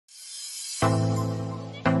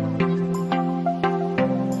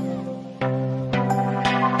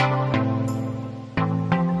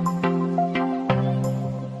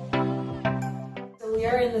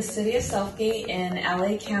the city of Southgate in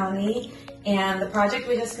LA County, and the project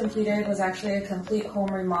we just completed was actually a complete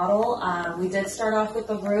home remodel. We did start off with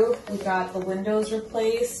the roof. We got the windows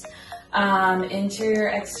replaced, interior,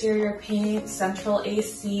 exterior paint, central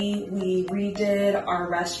AC. We redid our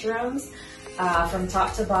restrooms from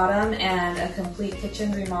top to bottom, and a complete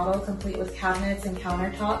kitchen remodel, complete with cabinets and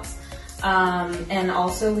countertops. And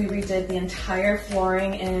also we redid the entire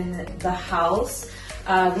flooring in the house.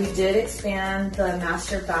 We did expand the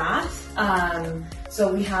master bath,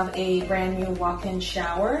 so we have a brand new walk-in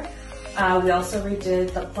shower. We also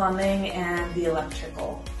redid the plumbing and the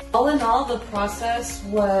electrical. All in all, the process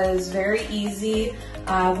was very easy.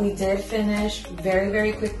 We did finish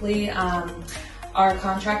very quickly. Our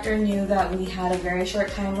contractor knew that we had a very short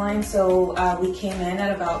timeline, so we came in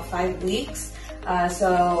at about 5 weeks.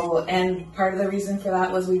 And part of the reason for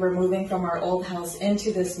that was we were moving from our old house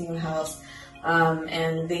into this new house.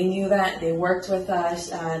 And they knew that, they worked with us,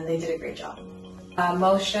 and they did a great job.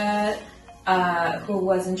 Moshe, who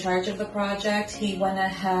was in charge of the project, he went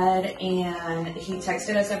ahead and he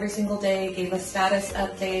texted us every single day, gave us status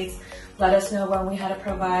updates, let us know when we had to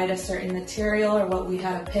provide a certain material or what we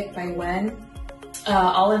had to pick by when.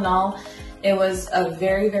 All in all, it was a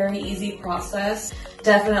very easy process.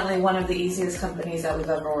 Definitely one of the easiest companies that we've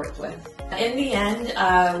ever worked with. In the end,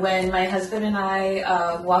 when my husband and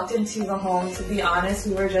I walked into the home, to be honest,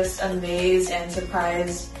 we were just amazed and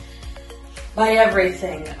surprised by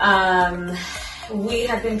everything. We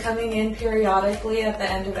had been coming in periodically at the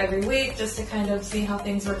end of every week just to kind of see how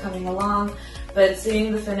things were coming along, but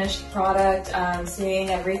seeing the finished product, seeing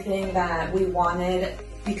everything that we wanted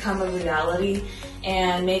become a reality,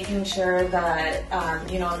 and making sure that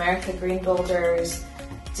America Green Builders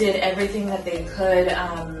did everything that they could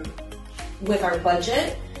with our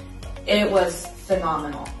budget, it was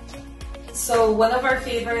phenomenal. So one of our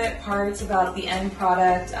favorite parts about the end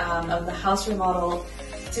product of the house remodel,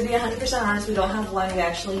 to be 100% honest, we don't have one, we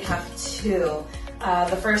actually have two.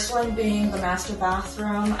 The first one being the master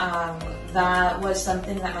bathroom. That was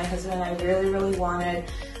something that my husband and I really wanted.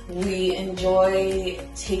 We enjoy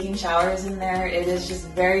taking showers in there. It is just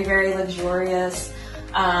very luxurious.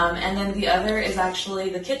 And then the other is actually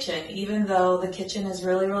the kitchen. Even though the kitchen is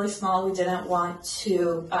really small, we didn't want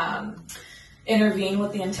to intervene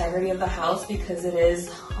with the integrity of the house because it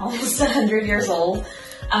is almost 100 years old.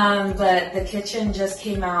 But the kitchen just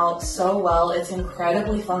came out so well. It's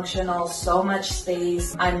incredibly functional, so much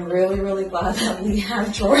space. I'm really glad that we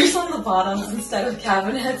have drawers on the bottoms instead of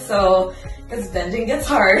cabinets, so because bending gets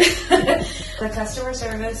hard. The customer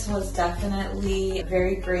service was definitely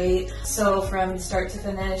very great. So from start to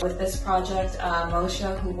finish with this project,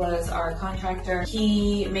 Moshe, who was our contractor,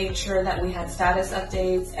 he made sure that we had status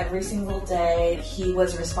updates every single day. He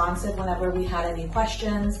was responsive whenever we had any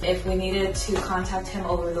questions. If we needed to contact him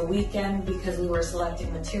over the weekend because we were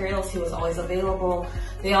selecting materials, he was always available.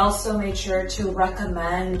 They also made sure to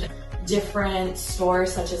recommend different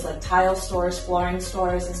stores such as like tile stores, flooring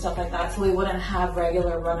stores, and stuff like that, so we wouldn't have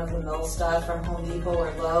regular run-of-the-mill stuff from Home Depot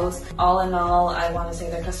or Lowe's. All in all, I want to say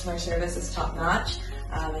their customer service is top-notch,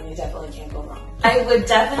 and you definitely can't go wrong. I would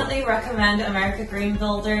definitely recommend America Green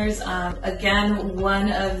Builders. Again,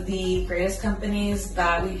 one of the greatest companies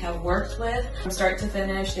that we have worked with from start to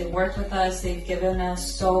finish. They've worked with us, they've given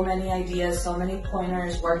us so many ideas, so many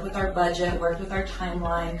pointers, worked with our budget, worked with our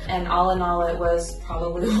timeline, and all in all, it was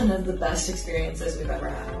probably one of the best experiences we've ever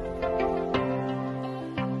had.